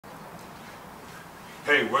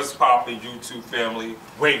Hey, what's poppin', YouTube family?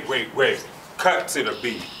 Wait. Cut to the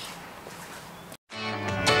beat.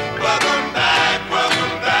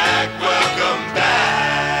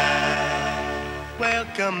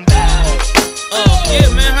 Welcome back. Yeah,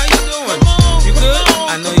 man, how you doing? You good?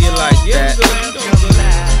 I know you like that.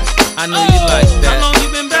 I know you like that. How long you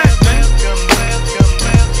been back, man?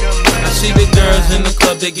 I see the girls in the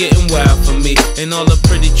club, they getting wild for me, and all the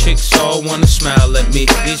pretty chicks all wanna smile at me.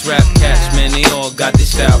 These rap cats, man, they all got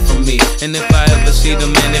this style from me, and if I ever see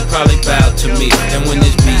them, man, they probably bow to me. And when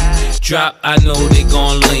this beat drop, I know they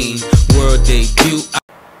gon' lean. World debut.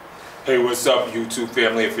 Hey, what's up, YouTube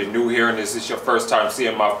family? If you're new here and this is your first time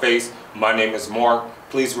seeing my face, my name is Mark.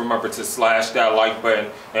 Please remember to slash that like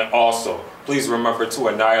button, and also please remember to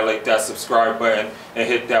annihilate that subscribe button and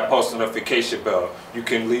hit that post notification bell. You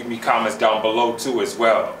can leave me comments down below too as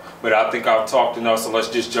well. But I think I've talked enough, so let's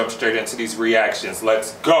just jump straight into these reactions.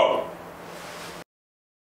 Let's go!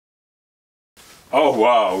 Oh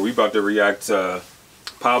wow, we about to react to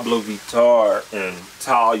Pabllo Vittar and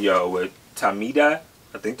Thalia with Tímida.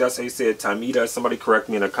 I think that's how you say it, Tímida. Somebody correct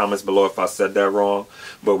me in the comments below if I said that wrong.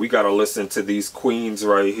 But we gotta listen to these queens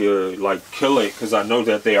right here, like, kill it, because I know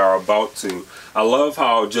that they are about to. I love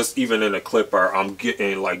how just even in the clip I'm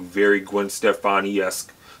getting like very Gwen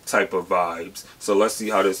Stefani-esque type of vibes. So let's see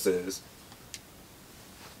how this is.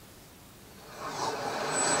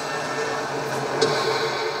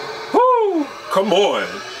 Woo! Come on.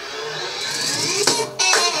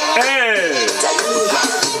 Hey!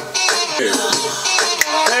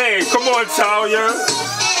 Hey, come on, Thalia.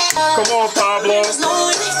 Come on, Pabllo.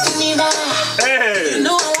 Hey,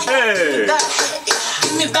 hey.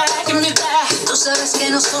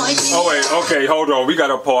 Oh wait, okay, hold on. We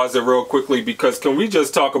gotta pause it real quickly, because can we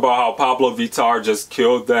just talk about how Pabllo Vittar just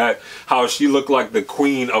killed that? How she looked like the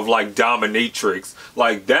queen of like dominatrix.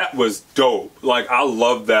 Like, that was dope. Like, I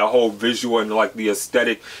love that whole visual and like the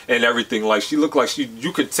aesthetic and everything. Like, she looked like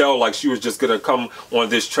you could tell like she was just gonna come on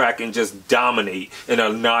this track and just dominate and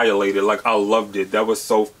annihilate it. Like, I loved it. That was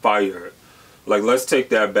so fire. Like, let's take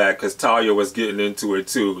that back, because Thalia was getting into it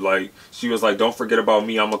too. Like, she was like, don't forget about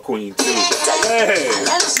me, I'm a queen too. Hey!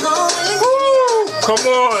 Woo! Come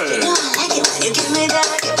on!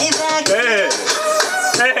 Hey!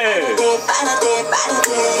 Hey!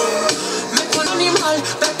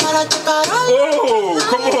 Oh,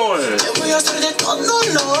 come on!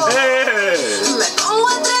 Hey!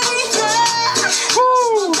 Woo!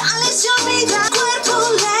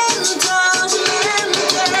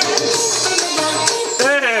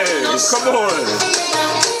 Come on.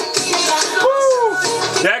 Woo.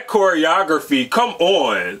 That choreography, come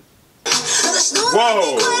on.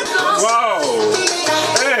 Whoa. Whoa.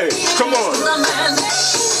 Hey, come on.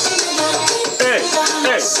 Hey,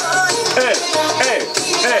 hey, hey, hey,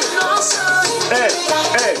 hey, hey,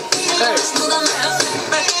 hey, hey.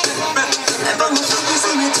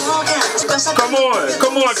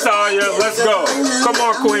 Come on, Thalia, let's go. Come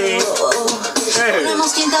on, queen. Hey.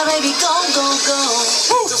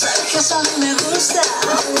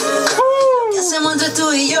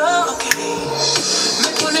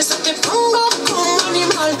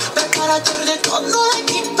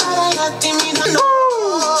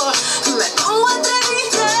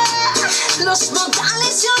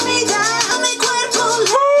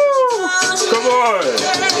 Come on.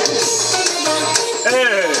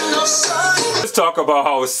 Hey. Let's talk about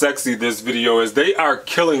how sexy this video is. They are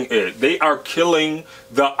killing it. They are killing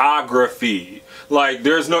the choreography. Like,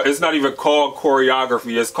 it's not even called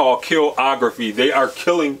choreography, it's called killography. They are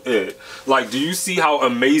killing it. Like, do you see how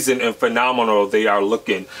amazing and phenomenal they are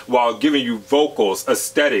looking while giving you vocals,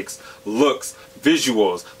 aesthetics, looks,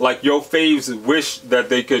 visuals? Like, your faves wish that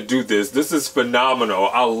they could do this. This is phenomenal.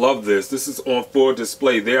 I love this. This is on full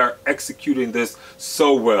display. They are executing this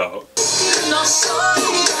so well.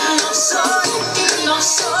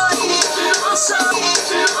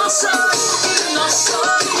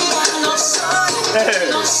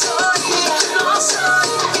 Hey.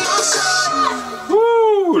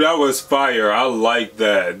 Woo, that was fire. I like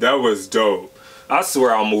that. That was dope. I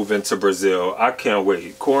swear I'll move into Brazil. I can't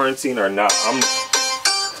wait. Quarantine or not.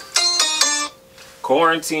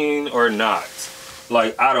 Quarantine or not.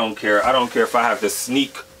 Like, I don't care. I don't care if I have to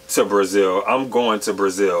sneak to Brazil. I'm going to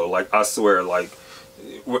Brazil. Like, I swear, like,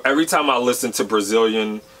 every time I listen to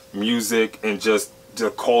Brazilian music and just the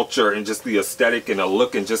culture and just the aesthetic and the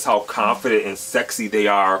look and just how confident and sexy they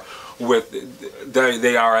are with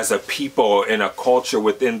they are as a people and a culture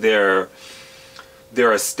within their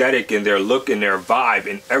aesthetic and their look and their vibe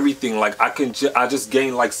and everything, like I just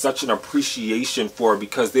gain like such an appreciation for it,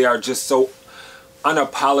 because they are just so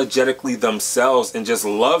unapologetically themselves and just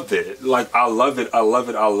loved it. Like, I love it, I love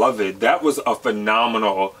it, I love it. That was a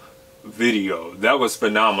phenomenal video. That was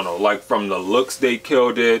phenomenal. Like, from the looks, they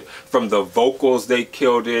killed it. From the vocals, they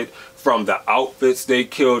killed it. From the outfits, they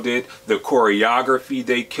killed it. The choreography,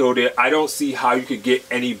 they killed it. I don't see how you could get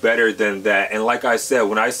any better than that. And like I said,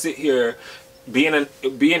 when I sit here, being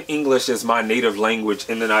English is my native language,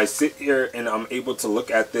 and then I sit here and I'm able to look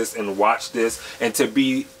at this and watch this and to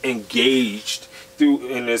be engaged through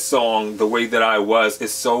in this song the way that I was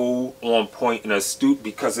is so on point and astute,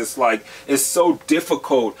 because it's like, it's so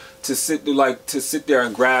difficult to sit there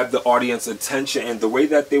and grab the audience attention. And the way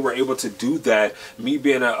that they were able to do that, me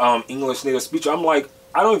being an English native speaker, I'm like,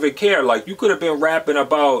 I don't even care. Like, you could have been rapping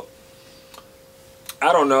about,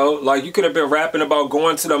 I don't know, like, you could have been rapping about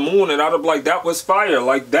going to the moon, and I'd have like, that was fire.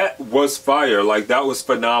 Like, that was fire. Like, that was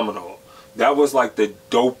phenomenal. That was like the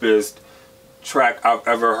dopest track I've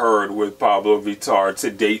ever heard with Pabllo Vittar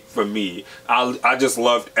to date for me. I just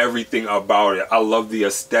loved everything about it. I loved the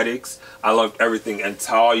aesthetics. I loved everything. And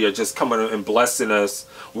Thalia just coming and blessing us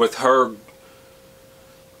with her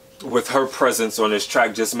presence on this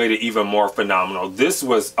track just made it even more phenomenal. This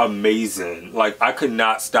was amazing. Like, I could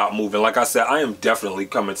not stop moving. Like I said, I am definitely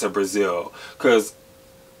coming to Brazil, because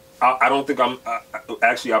I don't think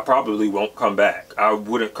actually, I probably won't come back. I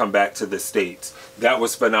wouldn't come back to the States. That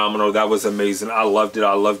was phenomenal. That was amazing. I loved it.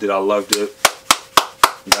 I loved it. I loved it.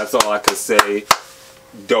 That's all I could say.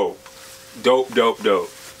 Dope. Dope, dope, dope.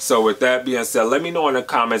 So with that being said, let me know in the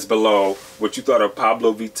comments below what you thought of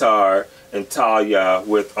Pabllo Vittar and Thalia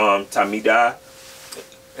with Tímida.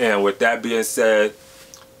 And with that being said,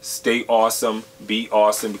 stay awesome. Be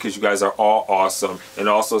awesome, because you guys are all awesome. And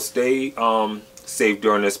also stay safe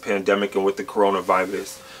during this pandemic and with the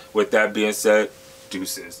coronavirus. With that being said,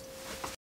 deuces.